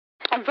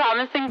I'm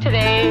promising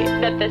today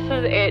that this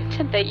is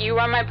it, that you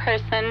are my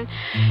person.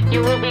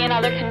 You will be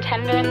another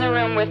contender in the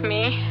room with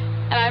me.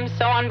 And I'm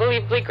so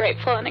unbelievably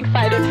grateful and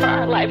excited for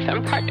our life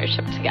and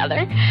partnership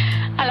together.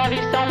 I love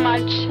you so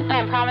much, and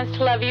I promise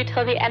to love you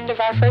till the end of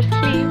our first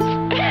sleep.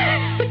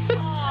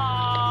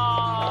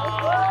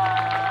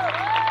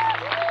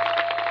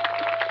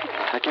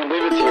 I can't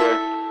believe it's here.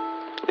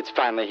 It's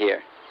finally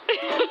here.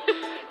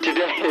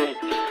 Today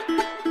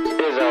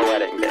is our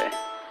wedding day.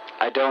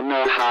 I don't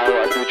know how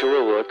our future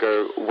will look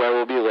or where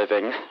we'll be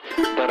living,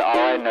 but all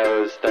I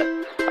know is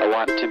that I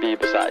want to be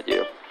beside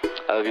you.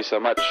 I love you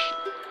so much.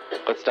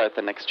 Let's start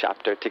the next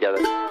chapter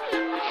together. Now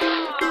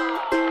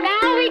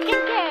we can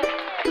kiss.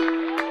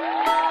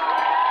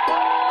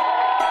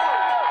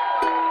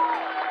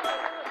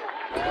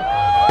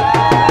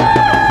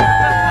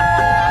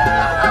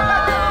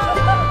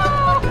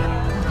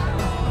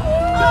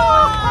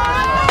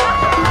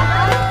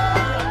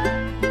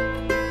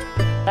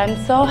 I'm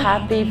so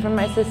happy for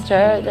my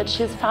sister that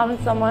she's found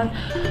someone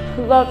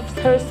who loves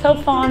her so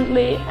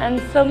fondly and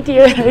so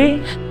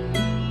dearly.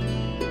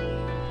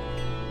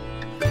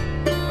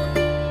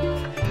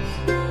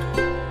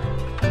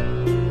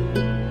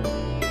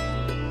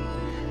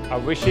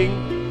 I'm wishing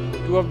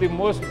two of the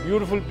most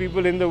beautiful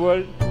people in the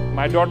world.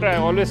 My daughter, I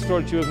always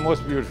told she was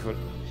most beautiful.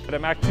 But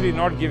I'm actually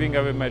not giving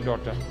away my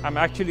daughter. I'm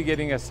actually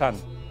getting a son.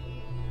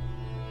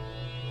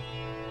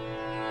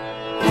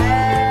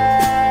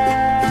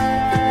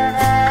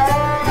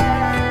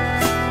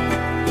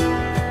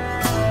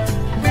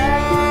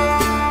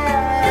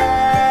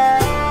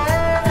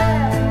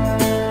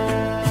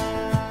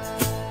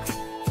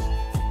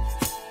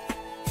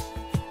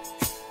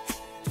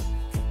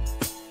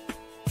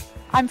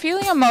 I'm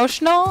feeling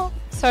emotional,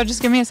 so just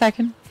give me a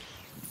second.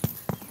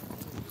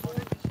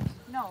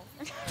 No.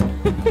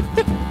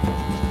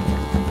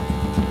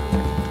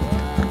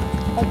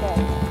 Okay.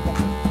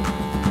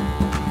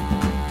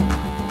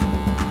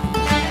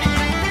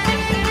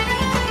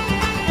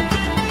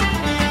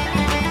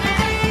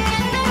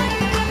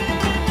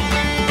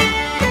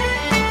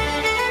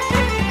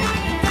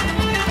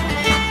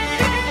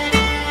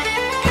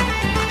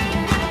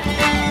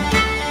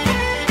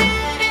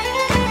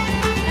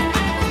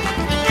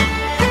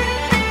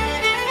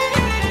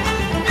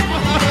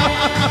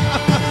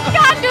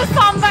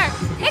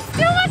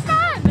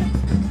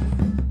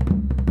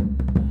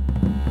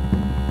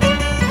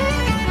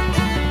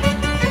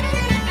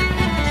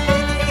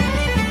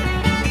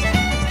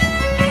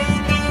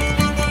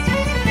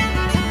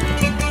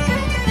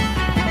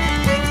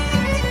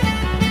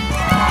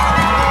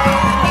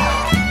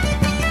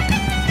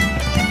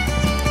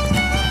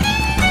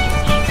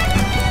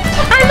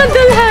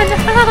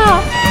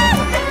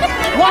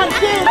 One,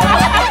 two.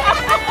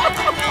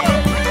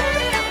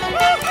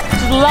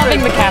 Just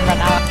loving the camera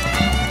now.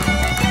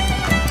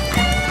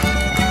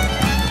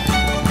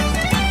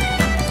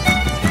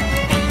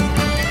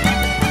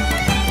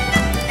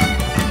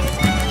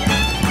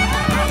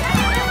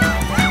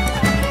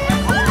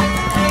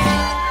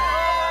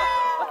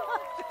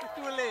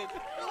 Too late.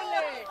 Too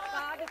late.